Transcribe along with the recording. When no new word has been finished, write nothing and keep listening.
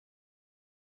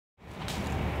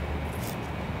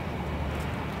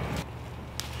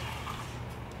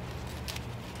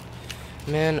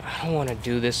Man, I don't want to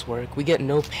do this work. We get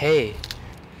no pay.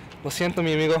 Lo siento,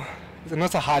 mi amigo. I know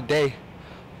it's a hot day,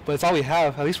 but it's all we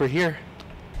have. At least we're here.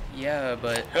 Yeah,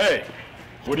 but... Hey!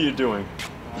 What are you doing?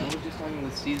 I was just talking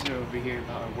with Caesar over here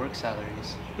about our work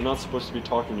salaries. You're not supposed to be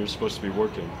talking, you're supposed to be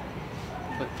working.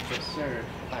 But sir,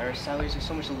 our salaries are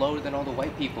so much lower than all the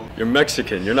white people. You're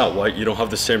Mexican, you're not white, you don't have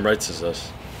the same rights as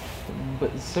us.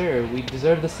 But sir, we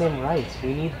deserve the same rights.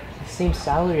 We need the same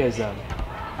salary as them.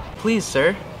 Please,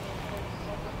 sir.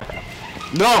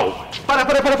 No! Para.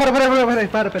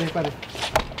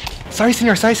 Sorry,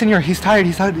 senor. He's tired.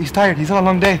 He's tired. He's had a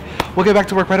long day. We'll get back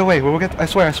to work right away. I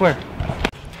swear.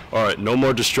 Alright, no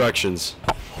more distractions.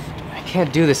 I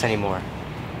can't do this anymore.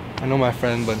 I know, my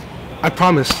friend, but I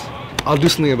promise I'll do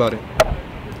something about it.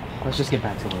 Let's just get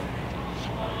back to work.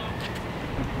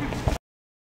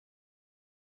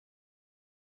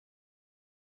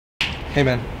 Hey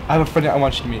man, I have a friend that I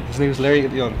want you to meet. His name is Larry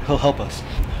Leon. He'll help us.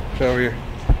 Right over here.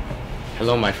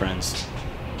 Hello, my friends.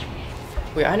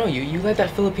 Wait, I know you. You led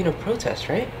that Filipino protest,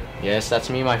 right? Yes, that's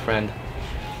me, my friend.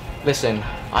 Listen,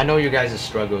 I know your guys'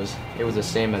 struggles. It was the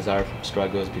same as our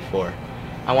struggles before.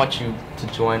 I want you to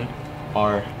join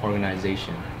our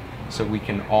organization so we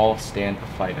can all stand a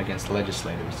fight against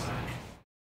legislators.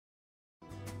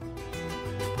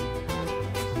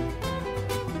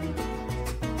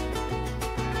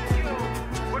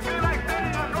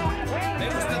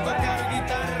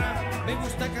 Me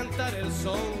gusta cantar el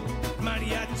son,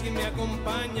 mariachi me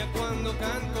acompaña cuando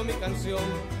canto mi canción.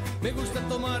 Me gusta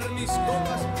tomar mis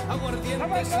copas,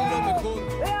 aguardiente es lo mejor,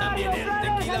 también el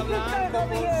tequila blanco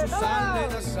con su sal le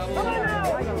da sabor.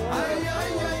 Ay,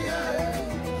 ay, ay, ay,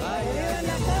 ay, ay,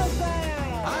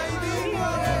 ay, mi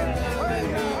morena de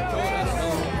mi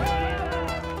corazón.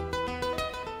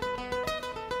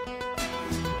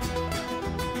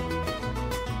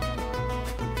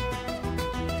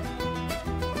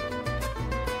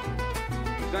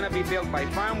 It's going to be built by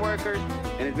farm workers,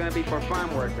 and it's going to be for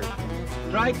farm workers.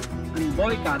 Strike and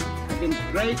boycott against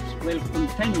grapes will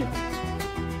continue.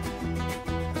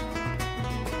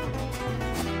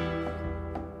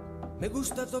 Me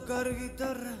gusta tocar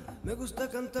guitarra, me gusta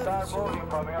cantar el son.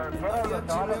 Mariachi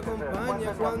me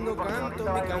acompaña cuando canto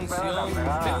mi canción.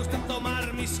 Me gusta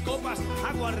tomar mis copas,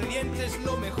 aguardiente es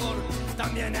lo mejor.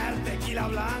 También el tequila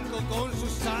blanco con su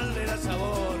sal le da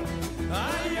sabor.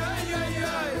 Ay, ay, ay,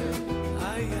 ay.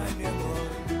 Ay, ay, mi amor,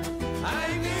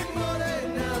 ay, mi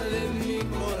morena de mi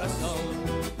corazón.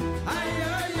 Ay,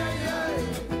 ay, ay, ay,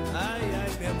 ay,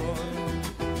 ay, mi amor,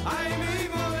 ay, mi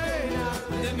morena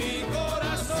de mi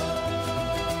corazón.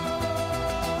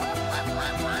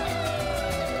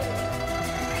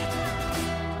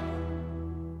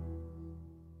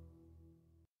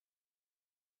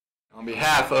 On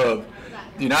behalf of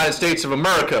the United States of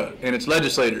America and its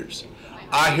legislators,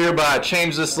 I hereby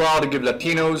change this law to give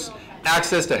Latinos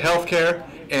access to health care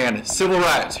and civil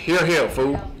rights. Hear, hear,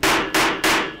 fool.